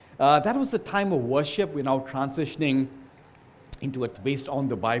That was the time of worship. We're now transitioning into it based on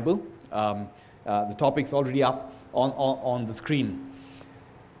the Bible. The topic's already up on the screen.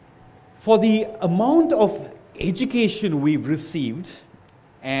 For the amount of education we've received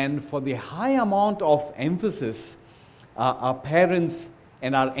and for the high amount of emphasis our parents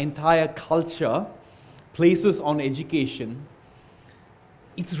and our entire culture places on education,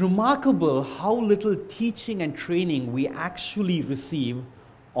 it's remarkable how little teaching and training we actually receive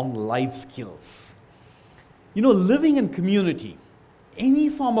on life skills. You know, living in community, any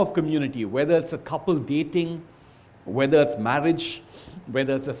form of community, whether it's a couple dating, whether it's marriage,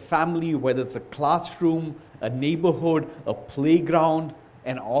 whether it's a family, whether it's a classroom, a neighborhood, a playground,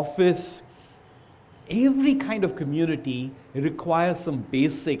 an office, every kind of community requires some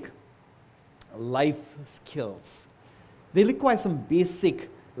basic life skills. They require some basic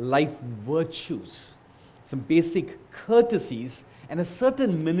life virtues, some basic courtesies, and a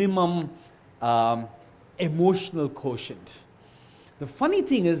certain minimum emotional quotient. The funny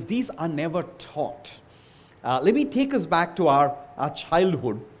thing is, these are never taught. Let me take us back to our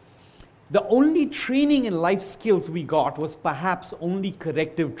childhood. The only training in life skills we got was perhaps only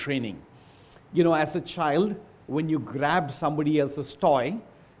corrective training. You know, as a child, when you grabbed somebody else's toy,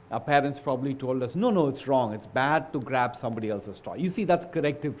 our parents probably told us, no, it's wrong. It's bad to grab somebody else's toy. You see, that's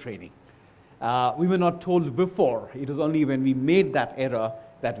corrective training. We were not told before. It was only when we made that error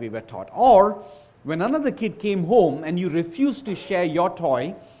that we were taught. Or, when another kid came home and you refused to share your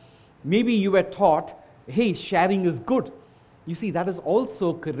toy, maybe you were taught, hey, sharing is good. You see, that is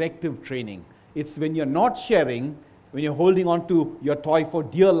also corrective training. It's when you're not sharing, when you're holding on to your toy for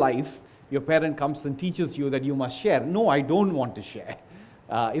dear life, your parent comes and teaches you that you must share. No, I don't want to share.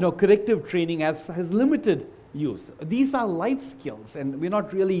 Corrective training has limited use. These are life skills, and we're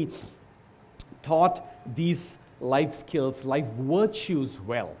not really taught these life skills, life virtues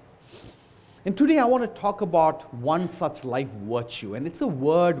well. And today I want to talk about one such life virtue, and it's a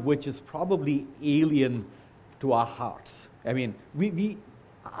word which is probably alien to our hearts. I mean,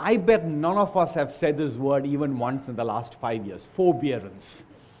 I bet none of us have said this word even once in the last 5 years. Forbearance.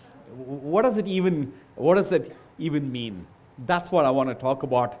 What does it even mean? That's what I want to talk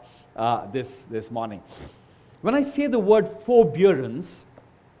about this morning. When I say the word forbearance,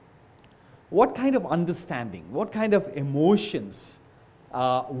 what kind of understanding, what kind of emotions,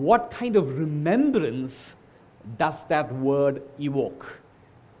 what kind of remembrance does that word evoke?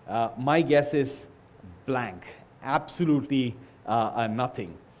 My guess is blank, absolutely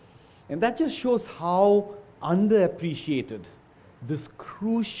nothing. And that just shows how underappreciated this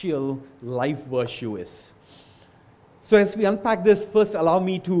crucial life virtue is. So as we unpack this, first allow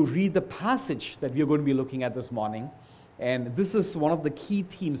me to read the passage that we are going to be looking at this morning. And this is one of the key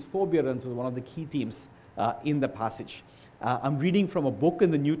themes. Forbearance is one of the key themes in the passage. I'm reading from a book in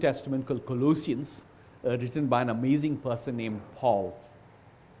the New Testament called Colossians, written by an amazing person named Paul.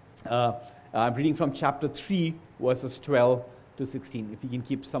 I'm reading from chapter 3, verses 12 to 16. If you can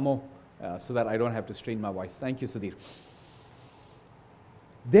keep some more, so that I don't have to strain my voice. Thank you, Sudhir.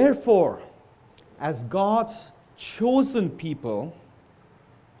 Therefore, as God's chosen people,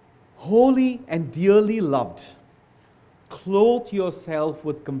 holy and dearly loved, clothe yourself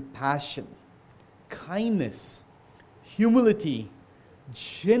with compassion, kindness, humility,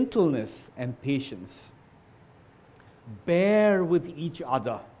 gentleness, and patience. Bear with each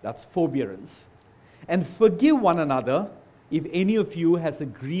other, that's forbearance, and forgive one another if any of you has a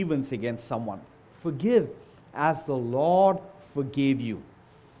grievance against someone. Forgive as the Lord forgave you.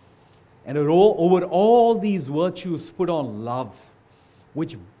 And over all these virtues put on love,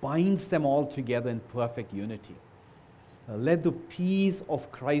 which binds them all together in perfect unity. Let the peace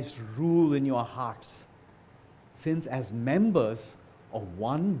of Christ rule in your hearts, since as members of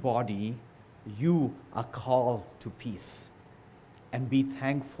one body, you are called to peace. And be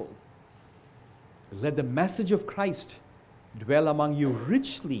thankful. Let the message of Christ dwell among you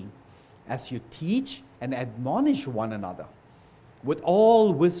richly as you teach and admonish one another with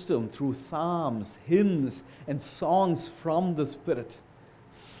all wisdom through psalms, hymns, and songs from the Spirit,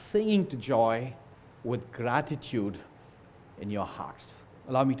 singing to joy with gratitude in your hearts.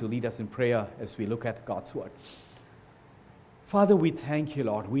 Allow me to lead us in prayer as we look at God's Word. Father, we thank you,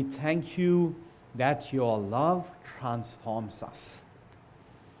 Lord. We thank you that your love transforms us.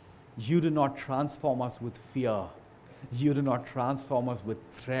 You do not transform us with fear. You do not transform us with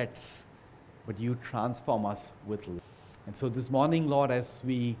threats, but you transform us with love. And so this morning, Lord, as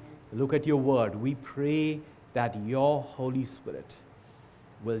we look at your word, we pray that your Holy Spirit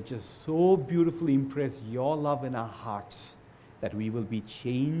will just so beautifully impress your love in our hearts that we will be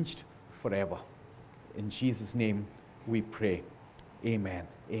changed forever. In Jesus' name we pray. Amen.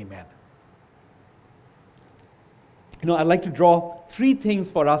 Amen. I'd like to draw three things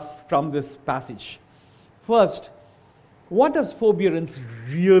for us from this passage. First, what does forbearance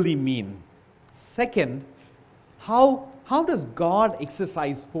really mean? Second, how does God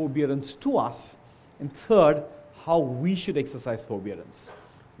exercise forbearance to us? And third, how we should exercise forbearance.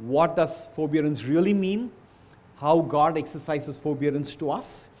 What does forbearance really mean? How God exercises forbearance to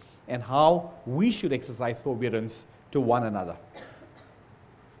us? And how we should exercise forbearance to one another.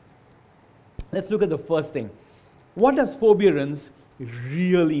 Let's look at the first thing. What does forbearance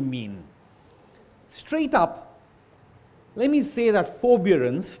really mean? Straight up, let me say that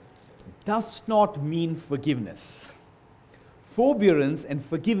forbearance does not mean forgiveness. Forbearance and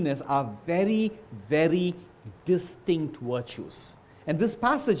forgiveness are very, very distinct virtues. And this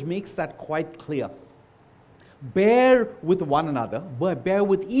passage makes that quite clear. Bear with one another, bear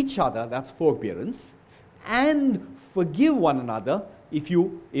with each other, that's forbearance, and forgive one another if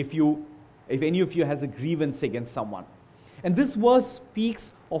any of you has a grievance against someone. And this verse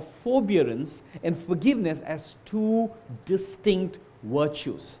speaks of forbearance and forgiveness as two distinct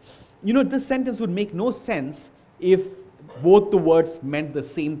virtues. This sentence would make no sense if both the words meant the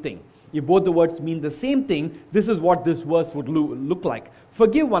same thing. If both the words mean the same thing, this is what this verse would look like.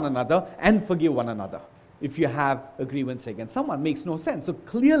 Forgive one another and forgive one another. If you have a grievance against someone, makes no sense. So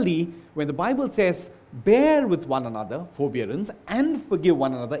clearly, when the Bible says, bear with one another, forbearance, and forgive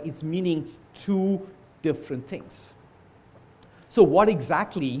one another, it's meaning two different things. So what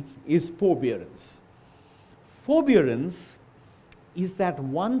exactly is forbearance? Forbearance is that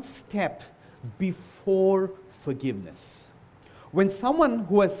one step before forgiveness. When someone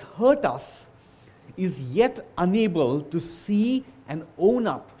who has hurt us is yet unable to see and own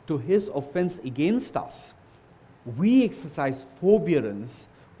up to his offense against us, we exercise forbearance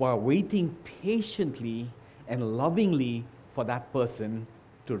while waiting patiently and lovingly for that person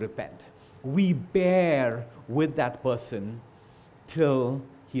to repent. We bear with that person till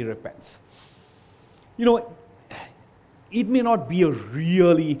he repents. It may not be a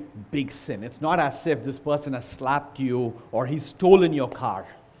really big sin. It's not as if this person has slapped you or he's stolen your car.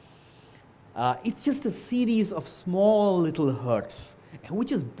 It's just a series of small little hurts,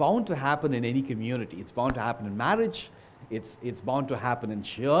 which is bound to happen in any community. It's bound to happen in marriage. It's bound to happen in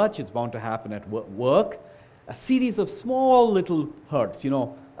church. It's bound to happen at work. A series of small little hurts.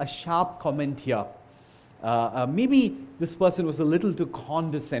 A sharp comment here. Maybe this person was a little too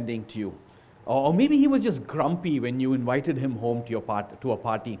condescending to you. Or maybe he was just grumpy when you invited him home to a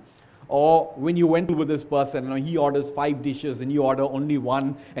party. Or when you went with this person, he orders 5 dishes and you order only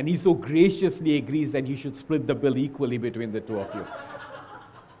 1, and he so graciously agrees that you should split the bill equally between the two of you.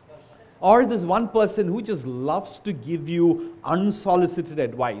 Or this one person who just loves to give you unsolicited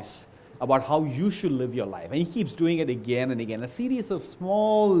advice about how you should live your life. And he keeps doing it again and again, a series of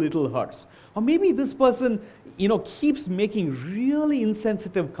small little hurts. Or maybe this person, keeps making really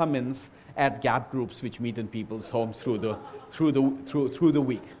insensitive comments at gap groups which meet in people's homes through the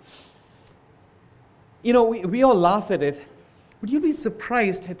week. We all laugh at it, but you'll be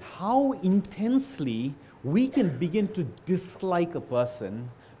surprised at how intensely we can begin to dislike a person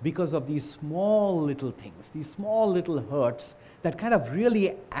because of these small little things, these small little hurts that kind of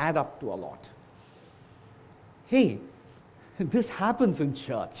really add up to a lot. Hey, this happens in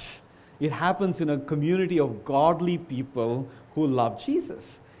church. It happens in a community of godly people who love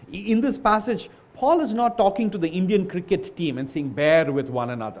Jesus. In this passage, Paul is not talking to the Indian cricket team and saying, bear with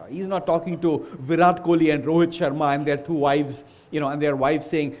one another. He's not talking to Virat Kohli and Rohit Sharma and their 2 wives, and their wives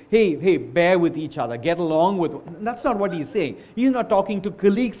saying, hey, bear with each other, get along with. That's not what he's saying. He's not talking to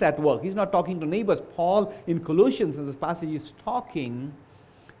colleagues at work. He's not talking to neighbors. Paul, in Colossians, in this passage, is talking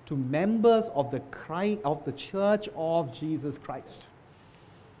to members of the church of Jesus Christ.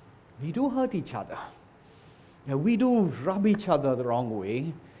 We do hurt each other. We do rub each other the wrong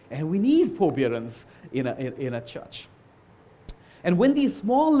way. And we need forbearance in a church. And when these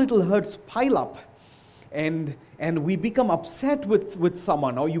small little hurts pile up and we become upset with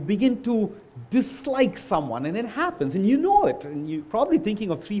someone, or you begin to dislike someone, and it happens, and you know it, and you're probably thinking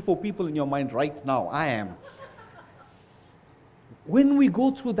of 3-4 people in your mind right now. I am. When we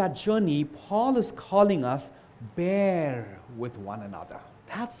go through that journey, Paul is calling us, bear with one another.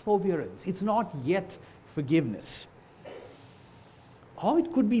 That's forbearance. It's not yet forgiveness. Or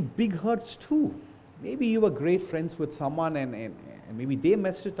it could be big hurts too. Maybe you were great friends with someone and maybe they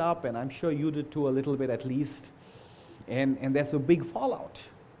messed it up, and I'm sure you did too, a little bit at least. And there's a big fallout.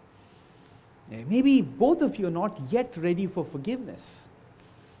 Maybe both of you are not yet ready for forgiveness.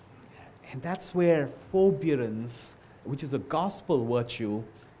 And that's where forbearance, which is a gospel virtue,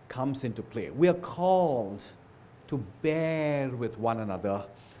 comes into play. We are called to bear with one another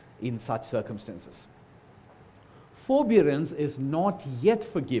in such circumstances. Forbearance is not yet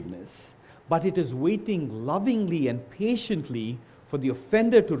forgiveness, but it is waiting lovingly and patiently for the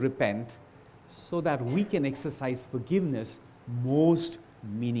offender to repent so that we can exercise forgiveness most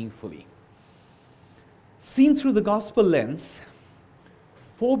meaningfully. Seen through the gospel lens,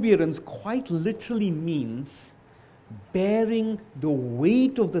 forbearance quite literally means bearing the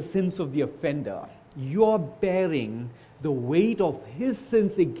weight of the sins of the offender. You're bearing the weight of his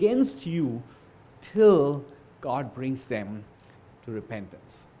sins against you till God brings them to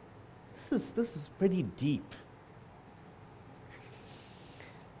repentance. This is pretty deep.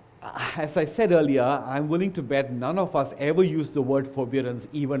 As I said earlier, I'm willing to bet none of us ever used the word forbearance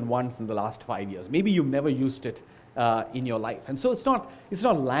even once in the last 5 years. Maybe you've never used it in your life. And so it's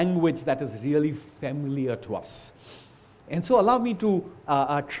not language that is really familiar to us. And so allow me to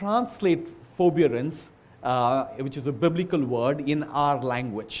translate forbearance, which is a biblical word, in our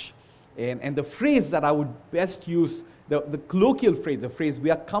language. And the phrase that I would best use, the colloquial phrase, the phrase we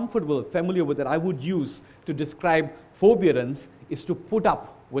are comfortable, familiar with, that I would use to describe forbearance is to put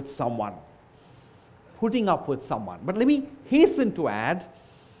up with someone. Putting up with someone. But let me hasten to add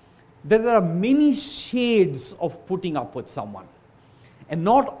that there are many shades of putting up with someone. And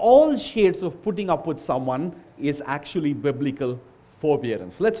not all shades of putting up with someone is actually biblical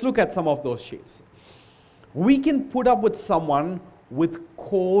forbearance. Let's look at some of those shades. We can put up with someone with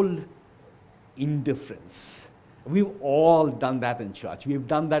cold indifference. We've all done that in church. We've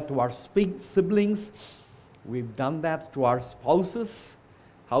done that to our siblings. We've done that to our spouses.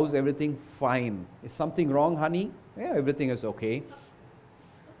 How's everything? Fine. Is something wrong, honey? Yeah, everything is okay.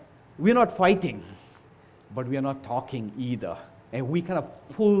 We're not fighting, but we are not talking either. And we kind of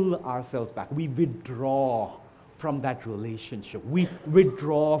pull ourselves back. We withdraw from that relationship. We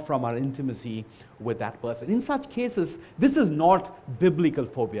withdraw from our intimacy with that person. In such cases, this is not biblical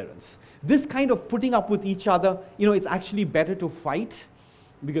forbearance. This kind of putting up with each other, it's actually better to fight,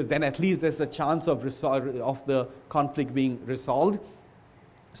 because then at least there's a chance of the conflict being resolved.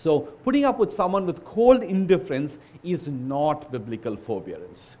 So putting up with someone with cold indifference is not biblical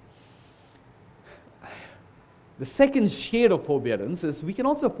forbearance. The second shade of forbearance is we can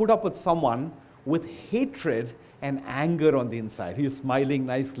also put up with someone with hatred and anger on the inside. He's smiling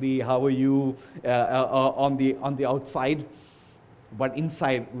nicely, how are you, on the outside, but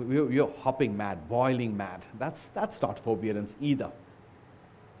inside you're hopping mad, boiling mad. That's not forbearance either.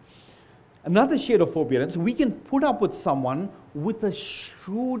 Another shade of forbearance, we can put up with someone with a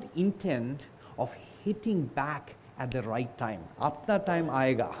shrewd intent of hitting back at the right time. Apna time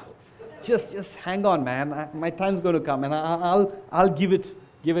aayega. Just hang on, man. My time's going to come, and I'll give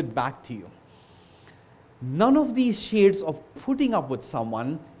it back to you. None of these shades of putting up with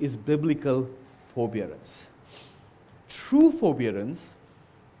someone is biblical forbearance. True forbearance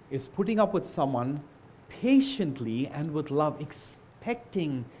is putting up with someone patiently and with love,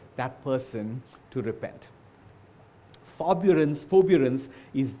 expecting that person to repent. Forbearance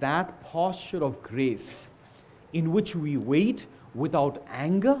is that posture of grace in which we wait without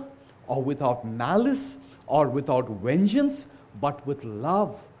anger or without malice or without vengeance, but with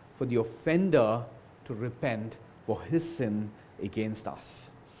love for the offender to repent for his sin against us.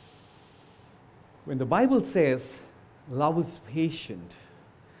 When the Bible says love is patient,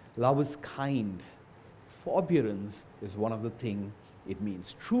 love is kind, forbearance is one of the things it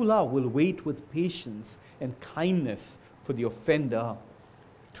means. True love will wait with patience and kindness for the offender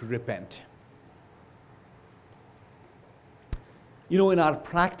to repent. In our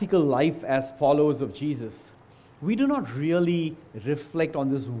practical life as followers of Jesus, we do not really reflect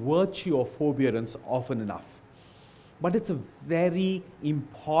on this virtue of forbearance often enough. But it's a very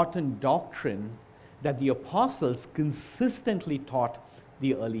important doctrine that the apostles consistently taught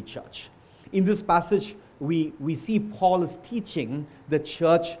the early church. In this passage, we see Paul is teaching the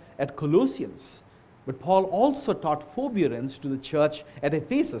church at Colossians. But Paul also taught forbearance to the church at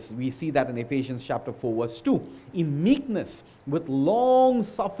Ephesus. We see that in Ephesians chapter 4, verse 2. In meekness, with long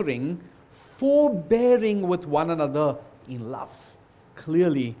suffering, forbearing with one another in love.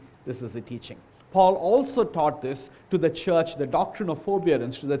 Clearly, this is the teaching. Paul also taught this to the church, the doctrine of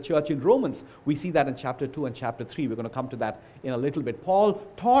forbearance to the church in Romans. We see that in chapter 2 and chapter 3. We're going to come to that in a little bit. Paul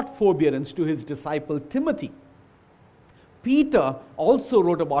taught forbearance to his disciple Timothy. Peter also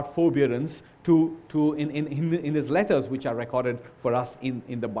wrote about forbearance in his letters, which are recorded for us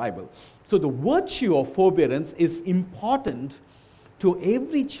in the Bible. So the virtue of forbearance is important to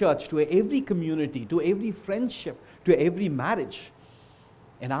every church, to every community, to every friendship, to every marriage.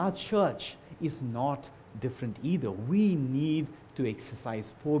 And our church is not different either. We need to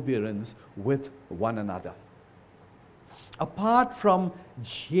exercise forbearance with one another. Apart from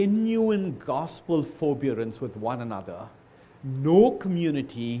genuine gospel forbearance with one another, no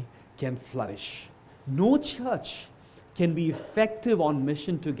community can flourish. No church can be effective on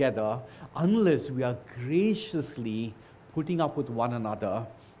mission together unless we are graciously putting up with one another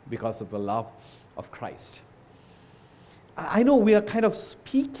because of the love of Christ. I know we are kind of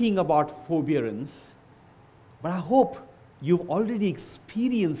speaking about forbearance, but I hope you've already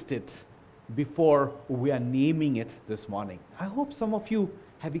experienced it before we are naming it this morning. I hope some of you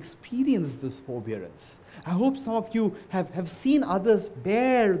have experienced this forbearance. I hope some of you have seen others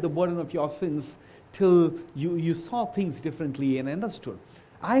bear the burden of your sins till you saw things differently and understood.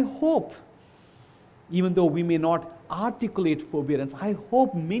 I hope, even though we may not articulate forbearance, I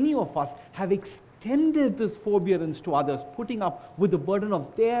hope many of us have extended this forbearance to others, putting up with the burden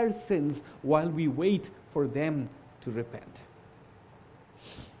of their sins while we wait for them to repent.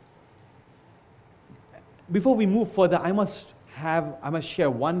 Before we move further, I must share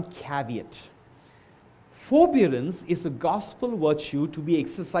one caveat. Forbearance is a gospel virtue to be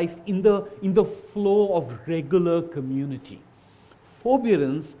exercised in the flow of regular community.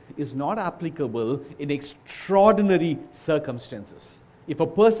 Forbearance is not applicable in extraordinary circumstances. If a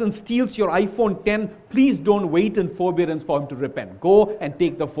person steals your iPhone 10, please don't wait in forbearance for him to repent. Go and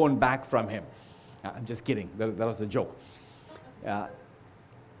take the phone back from him. I'm just kidding. That was a joke.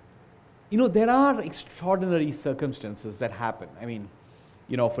 There are extraordinary circumstances that happen.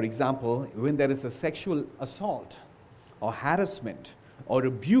 For example, when there is a sexual assault or harassment or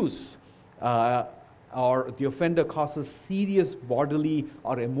abuse, or the offender causes serious bodily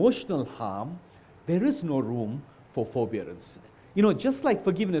or emotional harm, there is no room for forbearance. Just like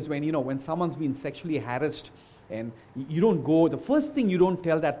forgiveness, when someone's been sexually harassed and you don't go, the first thing you don't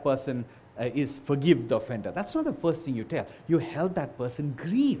tell that person is forgive the offender. That's not the first thing you tell. You help that person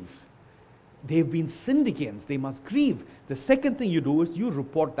grieve. They've been sinned against. They must grieve. The second thing you do is you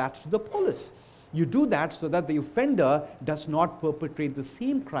report that to the police. You do that so that the offender does not perpetrate the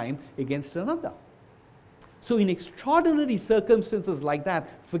same crime against another. So in extraordinary circumstances like that,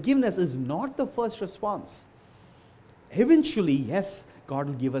 forgiveness is not the first response. Eventually, yes, God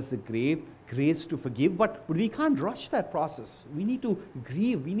will give us the grace to forgive, but we can't rush that process. We need to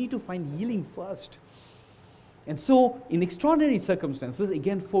grieve. We need to find healing first. And so, in extraordinary circumstances,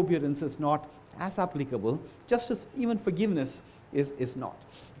 again, forbearance is not as applicable, just as even forgiveness is not.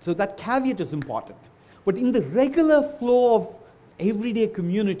 So that caveat is important. But in the regular flow of everyday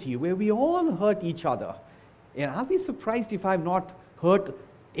community, where we all hurt each other, and I'll be surprised if I've not hurt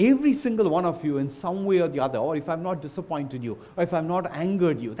every single one of you in some way or the other, or if I've not disappointed you, or if I've not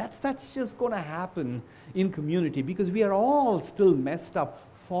angered you. That's just going to happen in community, because we are all still messed up,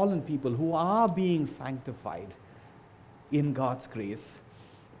 fallen people who are being sanctified in God's grace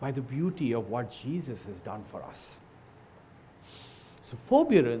by the beauty of what Jesus has done for us. So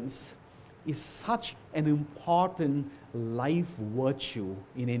forbearance is such an important life virtue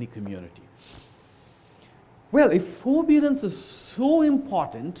in any community. Well, if forbearance is so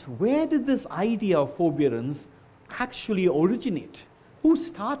important, where did this idea of forbearance actually originate? Who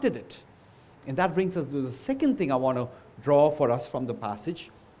started it? And that brings us to the second thing I want to draw for us from the passage: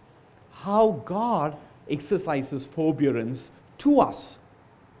 how God exercises forbearance to us.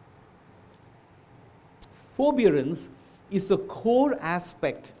 Forbearance is a core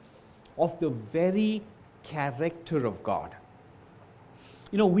aspect of the very character of God.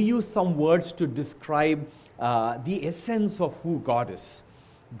 We use some words to describe the essence of who God is.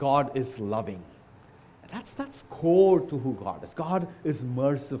 God is loving. That's core to who God is. God is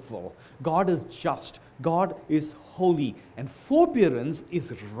merciful. God is just. God is holy. And forbearance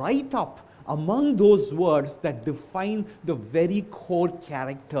is right up among those words that define the very core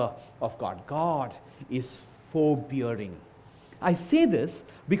character of God. God is forbearing. I say this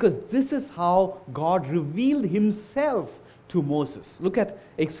because this is how God revealed himself to Moses. Look at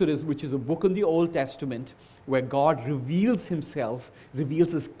Exodus, which is a book in the Old Testament, where God reveals himself,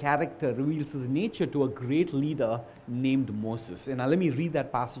 reveals his character, reveals his nature to a great leader named Moses. And now let me read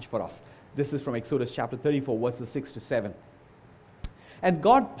that passage for us. This is from Exodus chapter 34, verses 6 to 7. And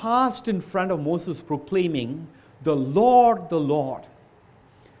God passed in front of Moses, proclaiming, the Lord,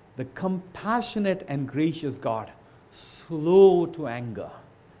 the compassionate and gracious God, slow to anger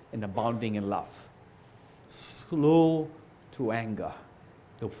and abounding in love. Slow to anger.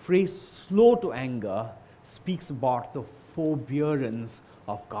 The phrase slow to anger speaks about the forbearance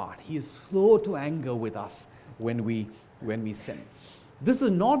of God. He is slow to anger with us when we sin. This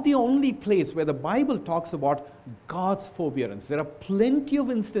is not the only place where the Bible talks about God's forbearance. There are plenty of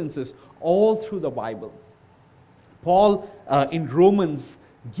instances all through the Bible. Paul in Romans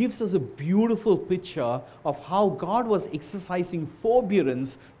gives us a beautiful picture of how God was exercising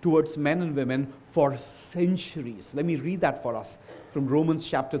forbearance towards men and women for centuries. Let me read that for us from Romans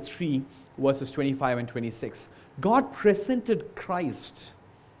chapter 3, verses 25 and 26. God presented Christ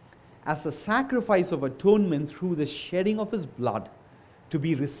as a sacrifice of atonement through the shedding of his blood to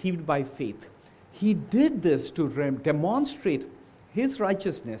be received by faith. He did this to demonstrate his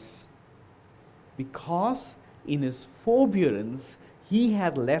righteousness because in his forbearance he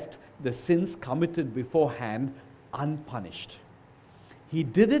had left the sins committed beforehand unpunished. He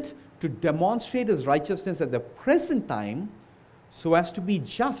did it to demonstrate his righteousness at the present time so as to be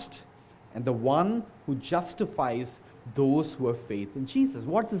just and the one who justifies those who have faith in Jesus.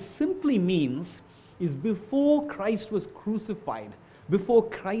 What this simply means is before Christ was crucified, before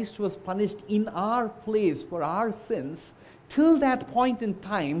Christ was punished in our place for our sins, till that point in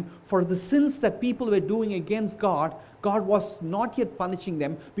time, for the sins that people were doing against God, God was not yet punishing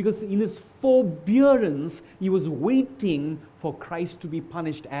them because in his forbearance, he was waiting for Christ to be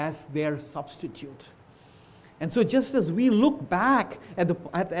punished as their substitute. And so just as we look back at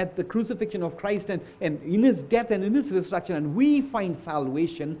the crucifixion of Christ and in his death and in his resurrection, and we find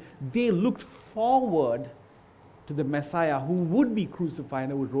salvation, they looked forward to the Messiah who would be crucified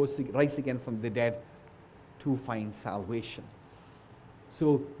and would rise again from the dead to find salvation.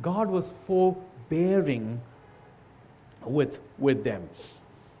 So God was forbearing with them.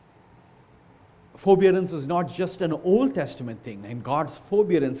 Forbearance is not just an Old Testament thing, and God's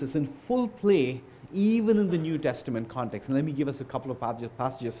forbearance is in full play even in the New Testament context. And let me give us a couple of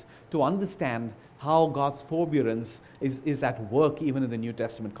passages to understand how God's forbearance is at work even in the New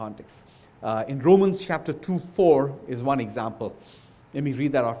Testament context. In Romans chapter 2:4 is one example. Let me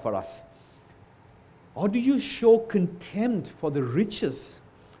read that out for us. Or do you show contempt for the riches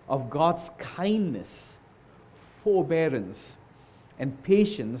of God's kindness, forbearance, and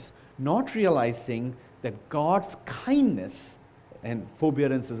patience, not realizing that God's kindness, and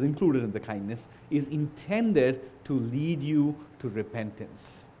forbearance is included in the kindness, is intended to lead you to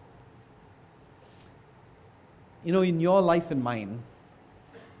repentance? You know, in your life and mine,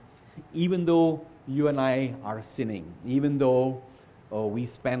 even though you and I are sinning, even though we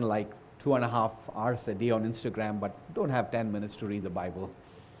spend like 2.5 hours a day on Instagram but don't have 10 minutes to read the Bible,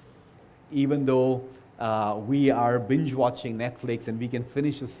 even though we are binge watching Netflix and we can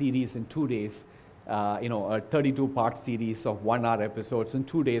finish a series in 2 days, a 32-part series of 1-hour episodes in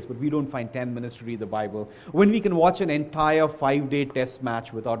 2 days, but we don't find 10 minutes to read the Bible, when we can watch an entire 5-day test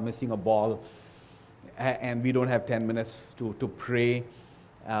match without missing a ball, and we don't have 10 minutes to pray,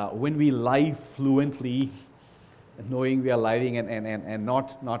 when we lie fluently, knowing we are lying and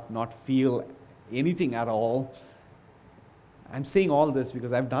not feel anything at all. I'm saying all this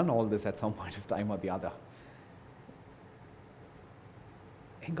because I've done all this at some point of time or the other.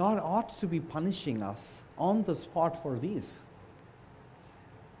 And God ought to be punishing us on the spot for these.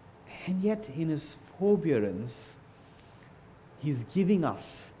 And yet in his forbearance, he's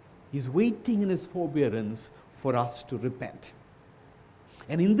waiting in his forbearance for us to repent.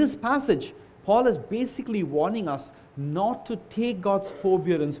 And in this passage, Paul is basically warning us not to take God's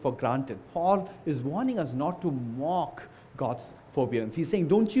forbearance for granted. Paul is warning us not to mock God's forbearance. He's saying,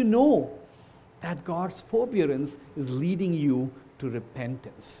 don't you know that God's forbearance is leading you to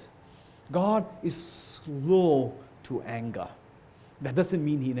repentance? God is slow to anger. That doesn't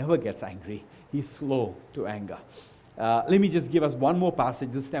mean he never gets angry. He's slow to anger. Let me just give us one more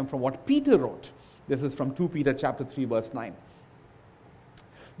passage, this time from what Peter wrote. This is from 2 Peter chapter 3, verse 9.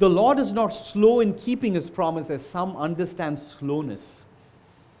 The Lord is not slow in keeping his promise, as some understand slowness.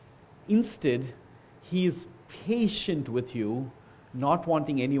 Instead, he is patient with you, not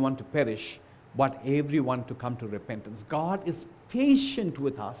wanting anyone to perish, but everyone to come to repentance. God is patient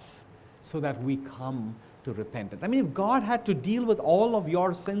with us so that we come to repentance. I mean, if God had to deal with all of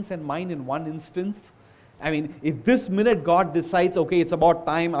your sins and mine in one instance, I mean, if this minute God decides, okay, it's about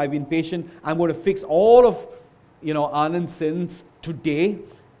time, I've been patient, I'm going to fix all of, Anand's sins today,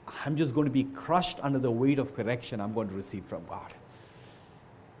 I'm just going to be crushed under the weight of correction I'm going to receive from God.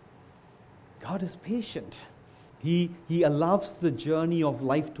 God is patient. He allows the journey of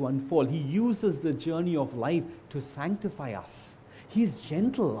life to unfold. He uses the journey of life to sanctify us. He's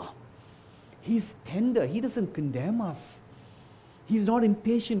gentle. He's tender. He doesn't condemn us. He's not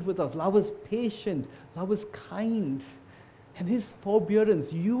impatient with us. Love is patient. Love is kind. And his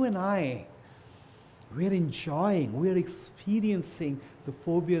forbearance, you and I, we're enjoying, we're experiencing the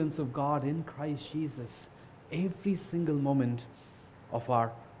forbearance of God in Christ Jesus every single moment of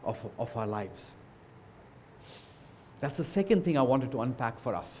our lives. That's the second thing I wanted to unpack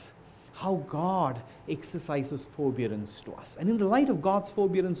for us. how God exercises forbearance to us. And in the light of God's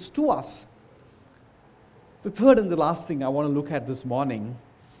forbearance to us, the third and the last thing I want to look at this morning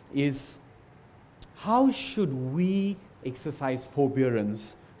is how should we exercise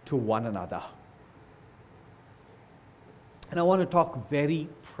forbearance to one another? And I want to talk very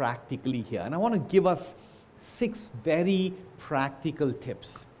practically here. And I want to give us 6 very practical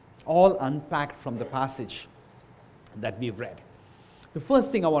tips, all unpacked from the passage that we've read. The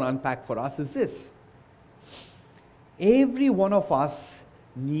first thing I want to unpack for us is this. Every one of us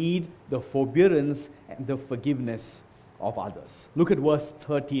need the forbearance and the forgiveness of others. Look at verse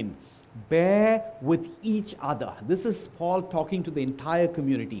 13. Bear with each other. This is Paul talking to the entire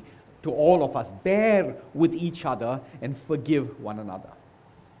community, to all of us. Bear with each other and forgive one another.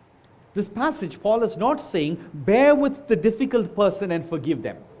 This passage, Paul is not saying, bear with the difficult person and forgive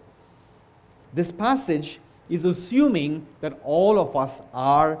them. This passage is assuming that all of us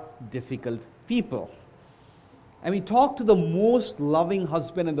are difficult people. I mean, talk to the most loving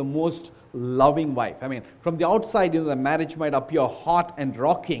husband and the most loving wife. I mean, from the outside, the marriage might appear hot and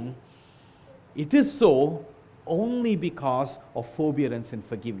rocking. It is so only because of forbearance and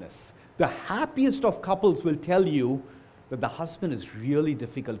forgiveness. The happiest of couples will tell you that the husband is really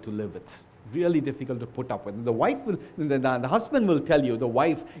difficult to live with, really difficult to put up with. The husband will tell you the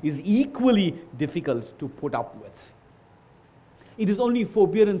wife is equally difficult to put up with. It is only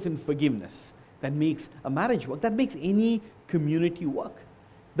forbearance and forgiveness that makes a marriage work, that makes any community work.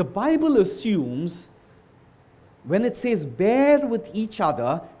 The Bible assumes, when it says bear with each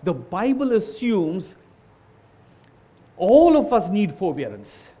other, the Bible assumes all of us need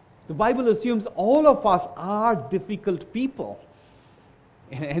forbearance. The Bible assumes all of us are difficult people.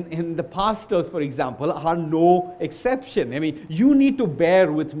 And the pastors, for example, are no exception. I mean, you need to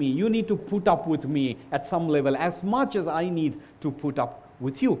bear with me. You need to put up with me at some level as much as I need to put up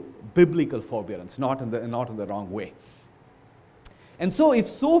with you. Biblical forbearance, not in the wrong way. And so if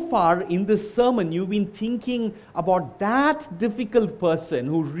so far in this sermon you've been thinking about that difficult person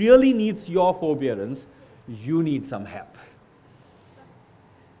who really needs your forbearance, you need some help.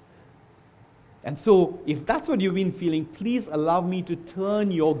 And so, if that's what you've been feeling, please allow me to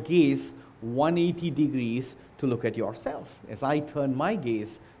turn your gaze 180 degrees to look at yourself, as I turn my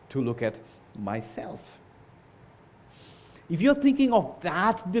gaze to look at myself. If you're thinking of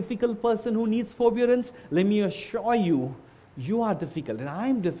that difficult person who needs forbearance, let me assure you, you are difficult, and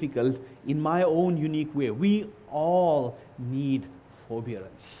I'm difficult in my own unique way. We all need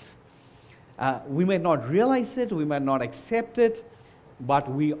forbearance. We might not realize it, we might not accept it, but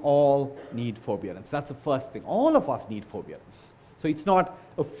we all need forbearance. That's the first thing. All of us need forbearance. So it's not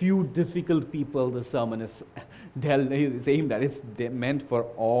a few difficult people the sermon is aimed at. It's meant for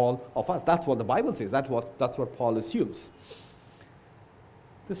all of us. That's what the Bible says. That's what Paul assumes.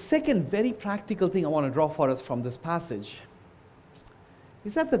 The second very practical thing I want to draw for us from this passage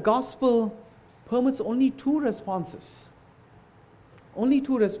is that the gospel permits only 2 responses. Only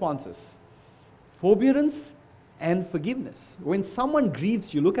 2 responses. Forbearance and forgiveness. When someone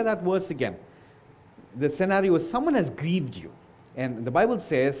grieves you, look at that verse again. The scenario is someone has grieved you. And the Bible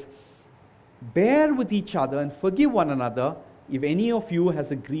says, bear with each other and forgive one another if any of you has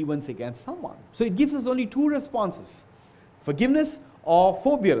a grievance against someone. So it gives us only 2 responses. Forgiveness or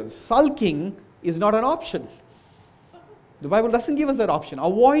forbearance. Sulking is not an option. The Bible doesn't give us that option.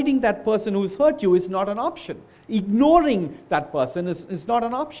 Avoiding that person who's hurt you is not an option. Ignoring that person is not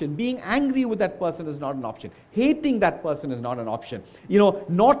an option. Being angry with that person is not an option. Hating that person is not an option.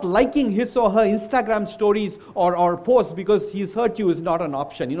 Not liking his or her Instagram stories or posts because he's hurt you is not an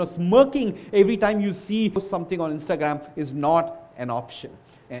option. Smirking every time you see something on Instagram is not an option.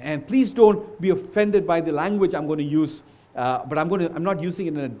 And please don't be offended by the language I'm going to use. But I'm not using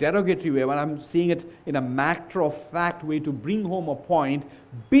it in a derogatory way, but I'm seeing it in a matter-of-fact way to bring home a point.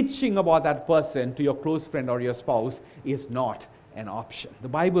 Bitching about that person to your close friend or your spouse is not an option. The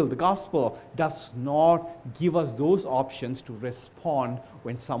Bible, the gospel, does not give us those options to respond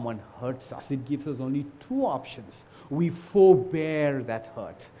when someone hurts us. It gives us only 2 options. We forbear that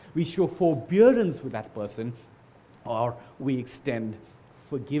hurt. We show forbearance with that person, or we extend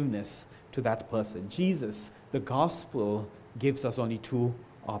forgiveness to that person. Jesus, the gospel, gives us only 2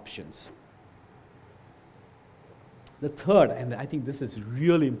 options. The third, and I think this is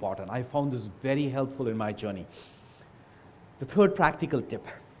really important, I found this very helpful in my journey. The third practical tip.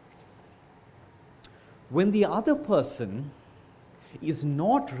 When the other person is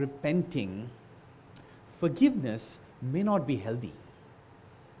not repenting, forgiveness may not be healthy.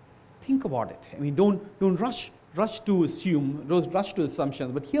 Think about it. I mean, don't rush to assume, rush to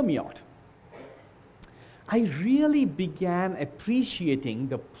assumptions, but hear me out. I really began appreciating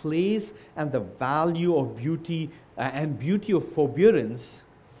the place and the value of beauty and beauty of forbearance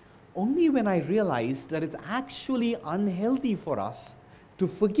only when I realized that it's actually unhealthy for us to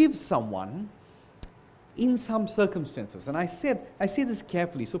forgive someone in some circumstances. And I say this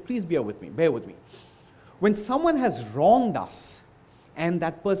carefully, so please bear with me. When someone has wronged us and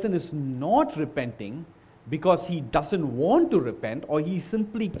that person is not repenting because he doesn't want to repent or he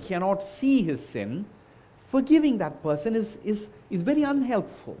simply cannot see his sin, forgiving that person is very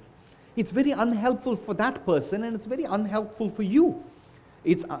unhelpful. It's very unhelpful for that person, and it's very unhelpful for you.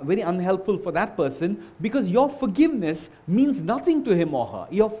 It's very unhelpful for that person because your forgiveness means nothing to him or her.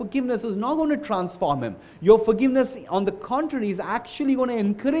 Your forgiveness is not going to transform him. Your forgiveness, on the contrary, is actually going to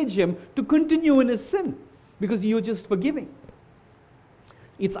encourage him to continue in his sin because you're just forgiving.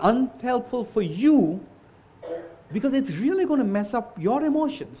 It's unhelpful for you because it's really going to mess up your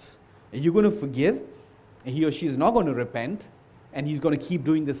emotions. You're going to forgive, and he or she is not going to repent, and he's going to keep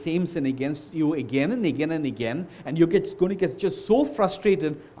doing the same sin against you again and again and again, and you're going to get just so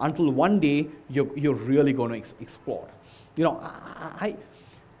frustrated until one day you're really going to explode. You know,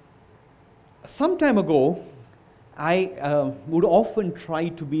 some time ago, I would often try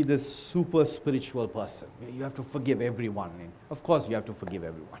to be this super spiritual person. You have to forgive everyone. And of course, you have to forgive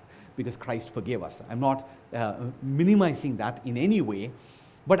everyone because Christ forgave us. I'm not minimizing that in any way,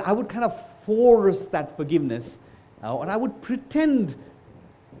 but I would kind of force that forgiveness, or I would pretend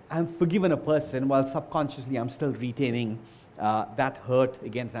I'm forgiven a person while subconsciously I'm still retaining that hurt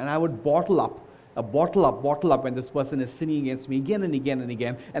against them. And I would bottle up when this person is sinning against me again and again and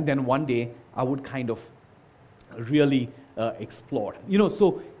again, and then one day I would kind of really explode. You know,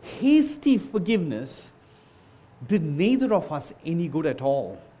 so hasty forgiveness did neither of us any good at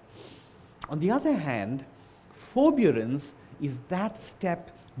all. On the other hand, forbearance is that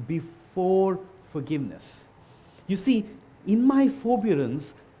step before forgiveness. You see, in my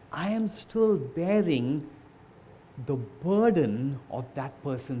forbearance, I am still bearing the burden of that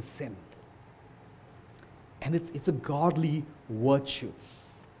person's sin. And it's a godly virtue.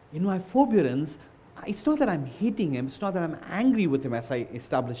 In my forbearance, it's not that I'm hating him, it's not that I'm angry with him, as I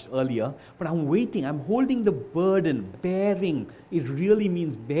established earlier, but I'm waiting, I'm holding the burden, bearing. It really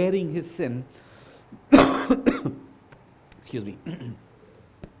means bearing his sin. Excuse me.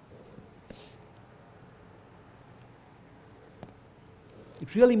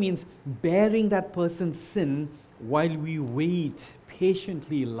 It really means bearing that person's sin while we wait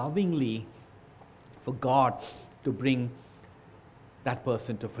patiently, lovingly for God to bring that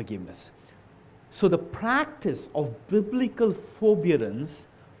person to forgiveness. So the practice of biblical forbearance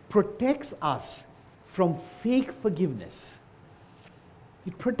protects us from fake forgiveness.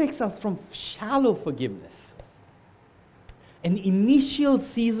 It protects us from shallow forgiveness. An initial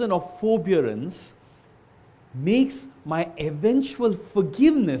season of forbearance makes my eventual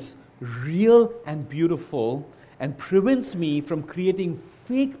forgiveness real and beautiful and prevents me from creating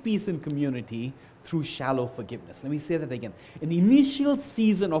fake peace in community through shallow forgiveness. Let me say that again. An initial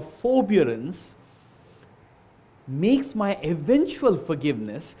season of forbearance makes my eventual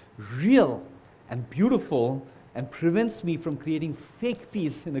forgiveness real and beautiful and prevents me from creating fake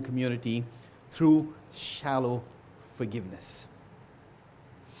peace in a community through shallow forgiveness.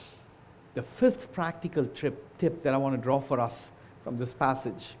 The fifth practical tip that I want to draw for us from this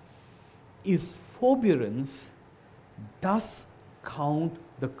passage is forbearance does count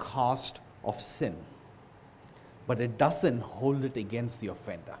the cost of sin, but it doesn't hold it against the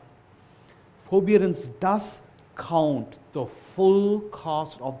offender. Forbearance does count the full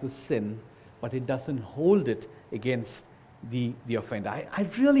cost of the sin, but it doesn't hold it against the offender. I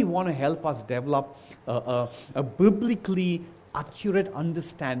really want to help us develop a biblically accurate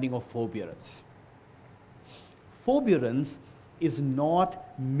understanding of forbearance. Forbearance is not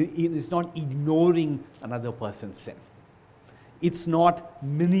ignoring another person's sin. It's not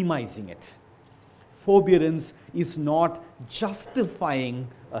minimizing it. Forbearance is not justifying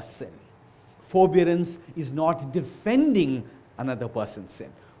a sin. Forbearance is not defending another person's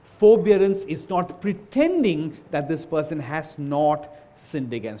sin. Forbearance is not pretending that this person has not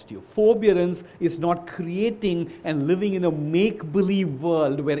sinned against you. Forbearance is not creating and living in a make-believe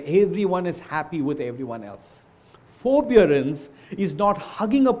world where everyone is happy with everyone else. Forbearance is not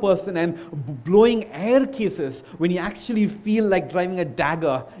hugging a person and blowing air kisses when you actually feel like driving a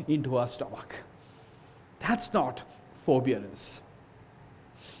dagger into her stomach. That's not forbearance.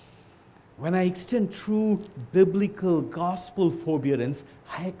 When I extend true biblical gospel forbearance,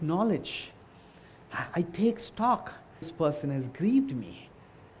 I acknowledge, I take stock. This person has grieved me.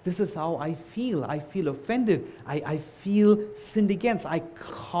 This is how I feel. I feel offended. I feel sinned against. I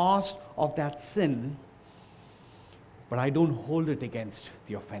cost of that sin. but I don't hold it against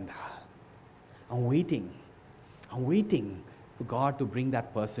the offender. I'm waiting for God to bring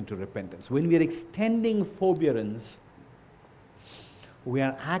that person to repentance. When we are extending forbearance, we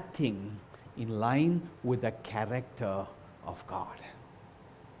are acting in line with the character of God.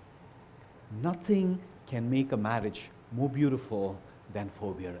 Nothing can make a marriage more beautiful than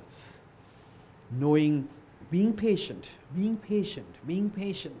forbearance. Knowing, being patient.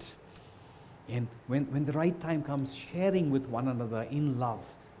 And when the right time comes, sharing with one another in love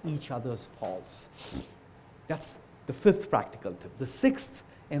each other's faults. That's the fifth practical tip. The sixth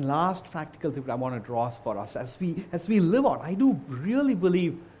and last practical tip I want to draw for us as we live out. I do really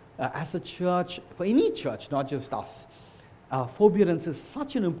believe as a church, for any church, not just us, forbearance is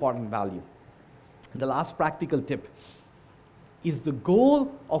such an important value. The last practical tip is the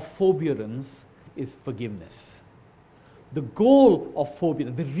goal of forbearance is forgiveness. The goal of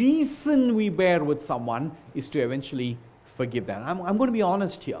forbearance, the reason we bear with someone is to eventually forgive them. I'm going to be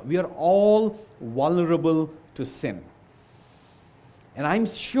honest here. We are all vulnerable to sin. And I'm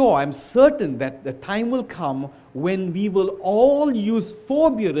certain that the time will come when we will all use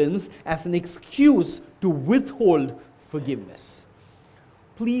forbearance as an excuse to withhold forgiveness.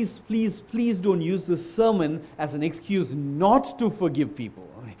 Please don't use this sermon as an excuse not to forgive people.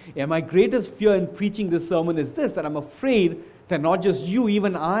 And my greatest fear in preaching this sermon is this, that I'm afraid that not just you,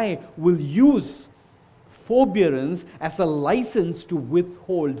 even I will use forbearance as a license to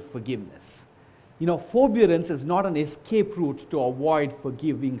withhold forgiveness. Forbearance is not an escape route to avoid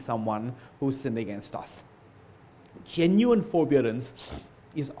forgiving someone who sinned against us. Genuine forbearance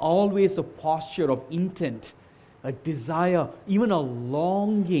is always a posture of intent, a desire, even a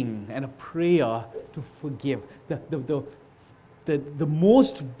longing and a prayer to forgive. The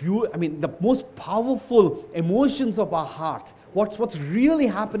most powerful emotions of our heart, what's really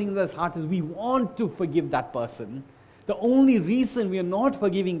happening in this heart is we want to forgive that person. The only reason we are not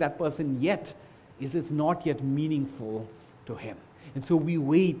forgiving that person yet is it's not yet meaningful to him. And so we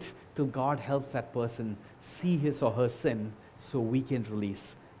wait till God helps that person see his or her sin so we can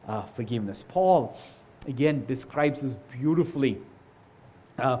release forgiveness. Paul, again, describes this beautifully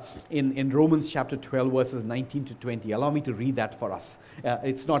in Romans chapter 12, verses 19 to 20. Allow me to read that for us.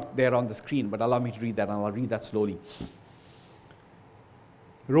 It's not there on the screen, but allow me to read that, and I'll read that slowly.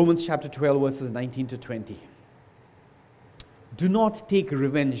 Romans chapter 12, verses 19 to 20. Do not take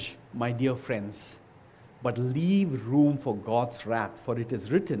revenge, my dear friends, but leave room for God's wrath, for it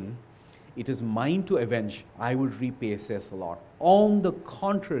is written, it is mine to avenge, I will repay, says the Lord. On the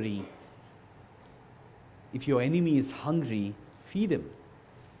contrary, if your enemy is hungry, feed him.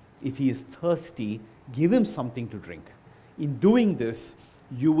 If he is thirsty, give him something to drink. In doing this,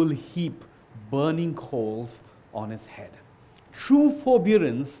 you will heap burning coals on his head. True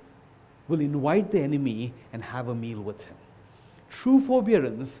forbearance will invite the enemy and have a meal with him. True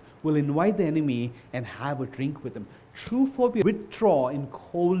forbearance will invite the enemy and have a drink with him. True forbearance will withdraw in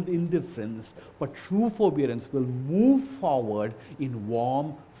cold indifference, but true forbearance will move forward in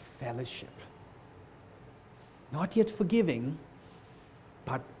warm fellowship. Not yet forgiving,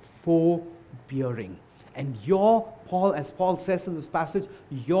 but forbearing. And as Paul says in this passage,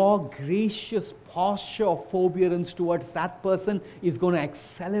 your gracious posture of forbearance towards that person is going to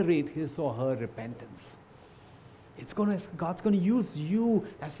accelerate his or her repentance. God's going to use you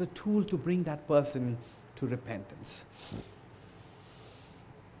as a tool to bring that person to repentance.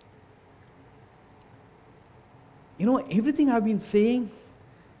 Everything I've been saying,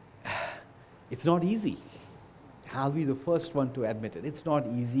 it's not easy. I'll be the first one to admit it. It's not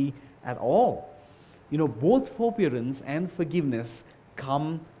easy at all. Both forbearance and forgiveness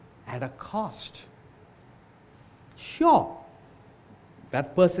come at a cost. Sure,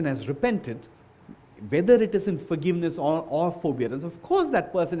 that person has repented, whether it is in forgiveness or forbearance. Of course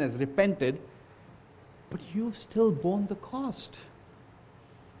that person has repented, but you've still borne the cost.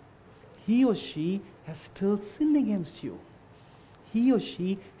 He or she has still sinned against you. He or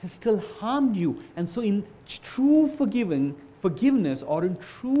she has still harmed you. And so in true forgiveness or in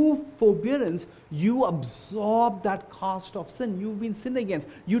true forbearance, you absorb that cost of sin. You've been sinned against.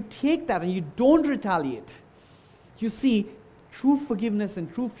 You take that and you don't retaliate. You see, true forgiveness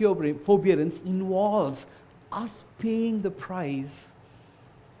and true forbearance involves us paying the price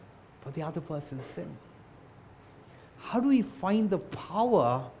for the other person's sin. How do we find the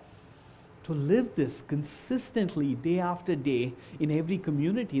power to live this consistently day after day in every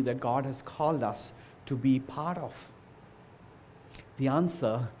community that God has called us to be part of? The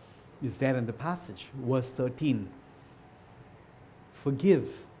answer is there in the passage, verse 13. Forgive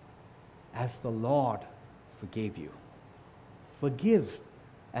as the Lord forgave you. Forgive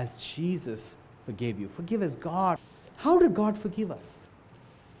as Jesus forgave you. Forgive as God. How did God forgive us?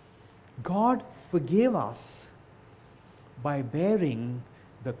 God forgave us by bearing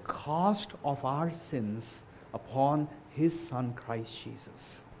the cost of our sins upon His Son, Christ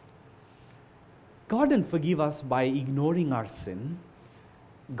Jesus. God didn't forgive us by ignoring our sin.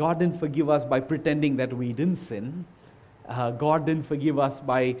 God didn't forgive us by pretending that we didn't sin. God didn't forgive us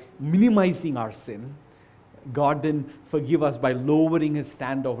by minimizing our sin. God didn't forgive us by lowering His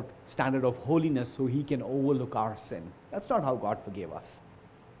standard of holiness so He can overlook our sin. That's not how God forgave us.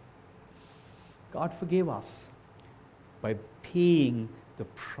 God forgave us by paying the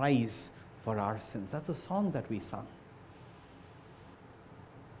price for our sins. That's a song that we sung.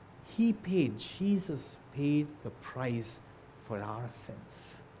 Jesus paid the price for our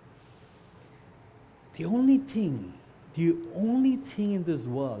sins. The only thing in this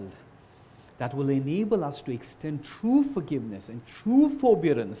world that will enable us to extend true forgiveness and true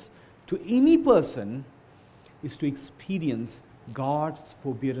forbearance to any person is to experience God's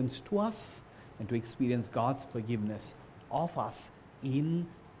forbearance to us and to experience God's forgiveness of us in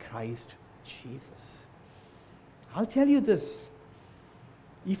Christ Jesus. I'll tell you this.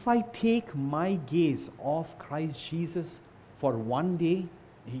 If I take my gaze off Christ Jesus for one day,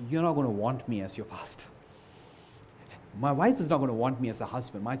 you're not going to want me as your pastor. My wife is not going to want me as a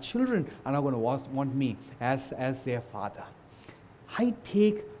husband. My children are not going to want me as their father. I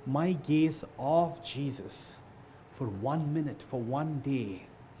take my gaze off Jesus for 1 minute, for one day.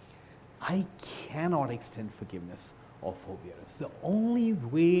 I cannot extend forgiveness or forbearance. The only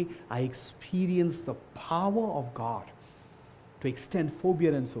way I experience the power of God to extend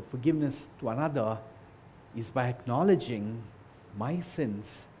forbearance or forgiveness to another is by acknowledging my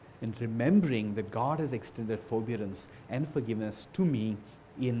sins and remembering that God has extended forbearance and forgiveness to me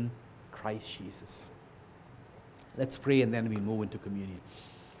in Christ Jesus. Let's pray and then we'll move into communion.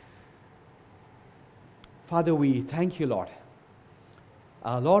 Father, we thank you, Lord.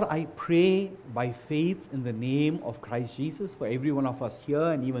 Lord, I pray by faith in the name of Christ Jesus for every one of us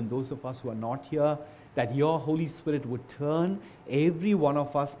here and even those of us who are not here, that your Holy Spirit would turn every one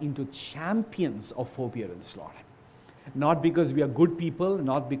of us into champions of forbearance, Lord. Not because we are good people,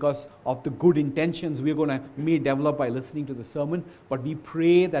 not because of the good intentions we may develop by listening to the sermon, but we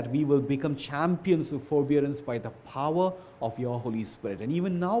pray that we will become champions of forbearance by the power of your Holy Spirit. And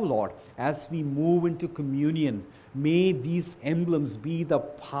even now, Lord, as we move into communion, may these emblems be the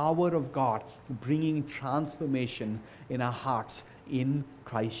power of God bringing transformation in our hearts in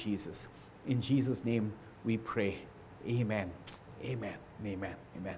Christ Jesus. In Jesus' name we pray. Amen. Amen. Amen. Amen.